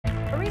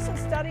recent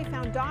study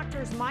found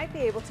doctors might be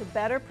able to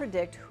better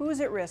predict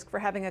who's at risk for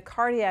having a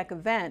cardiac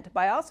event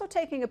by also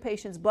taking a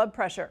patient's blood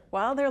pressure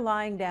while they're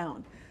lying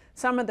down.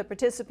 Some of the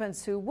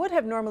participants who would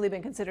have normally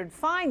been considered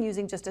fine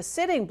using just a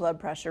sitting blood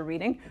pressure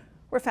reading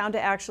were found to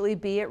actually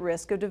be at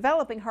risk of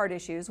developing heart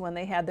issues when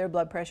they had their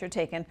blood pressure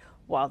taken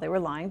while they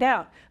were lying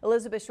down.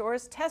 Elizabeth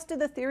Shores tested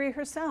the theory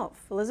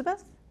herself.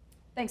 Elizabeth?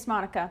 Thanks,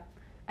 Monica.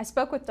 I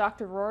spoke with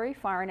Dr. Rory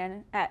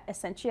Farnan at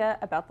Essentia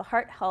about the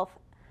heart health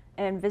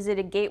and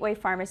visited Gateway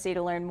Pharmacy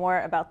to learn more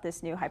about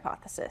this new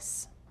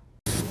hypothesis.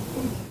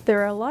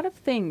 There are a lot of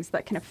things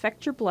that can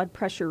affect your blood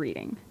pressure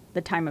reading: the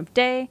time of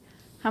day,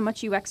 how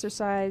much you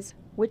exercise,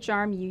 which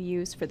arm you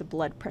use for the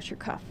blood pressure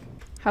cuff.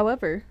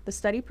 However, the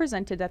study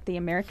presented at the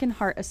American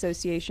Heart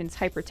Association's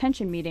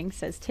hypertension meeting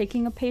says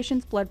taking a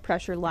patient's blood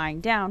pressure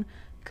lying down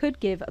could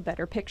give a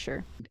better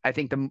picture. I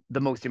think the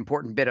most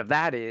important bit of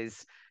that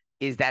is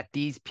that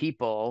these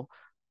people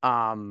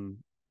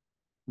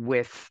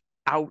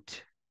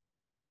without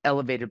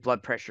elevated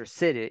blood pressure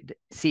seated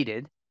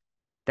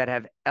that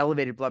have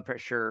elevated blood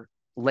pressure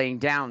laying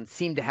down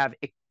seem to have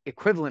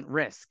equivalent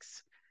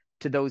risks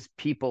to those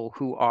people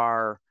who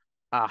are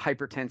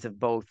hypertensive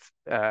both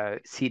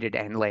seated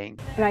and laying.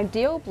 An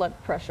ideal blood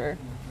pressure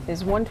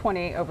is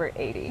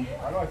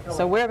 120/80.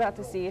 So we're about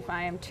to see if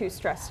I am too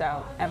stressed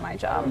out at my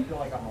job.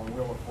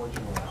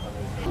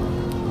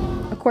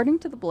 According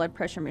to the blood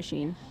pressure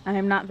machine, I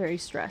am not very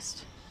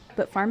stressed.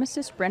 But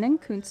pharmacist Brennan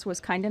Kuntz was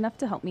kind enough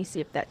to help me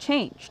see if that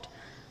changed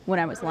when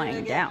I was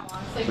lying down.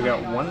 We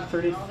got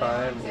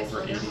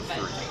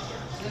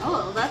 135/83.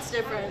 Oh, that's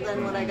different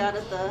than what I got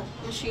at the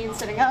machine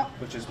sitting up.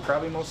 Which is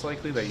probably most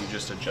likely that you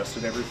just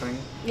adjusted everything.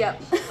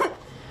 Yep.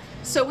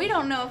 So we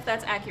don't know if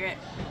that's accurate.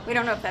 We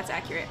don't know if that's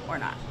accurate or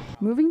not.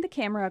 Moving the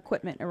camera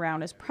equipment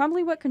around is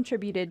probably what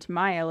contributed to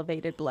my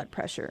elevated blood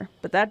pressure,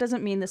 but that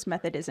doesn't mean this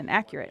method isn't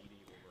accurate.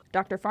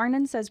 Dr.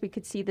 Farnan says we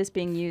could see this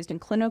being used in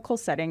clinical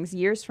settings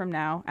years from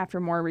now after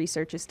more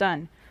research is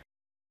done.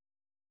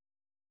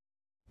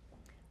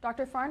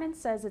 Dr. Farnan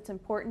says it's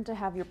important to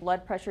have your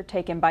blood pressure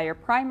taken by your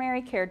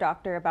primary care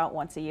doctor about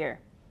once a year.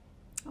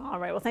 All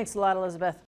right, well, thanks a lot, Elizabeth.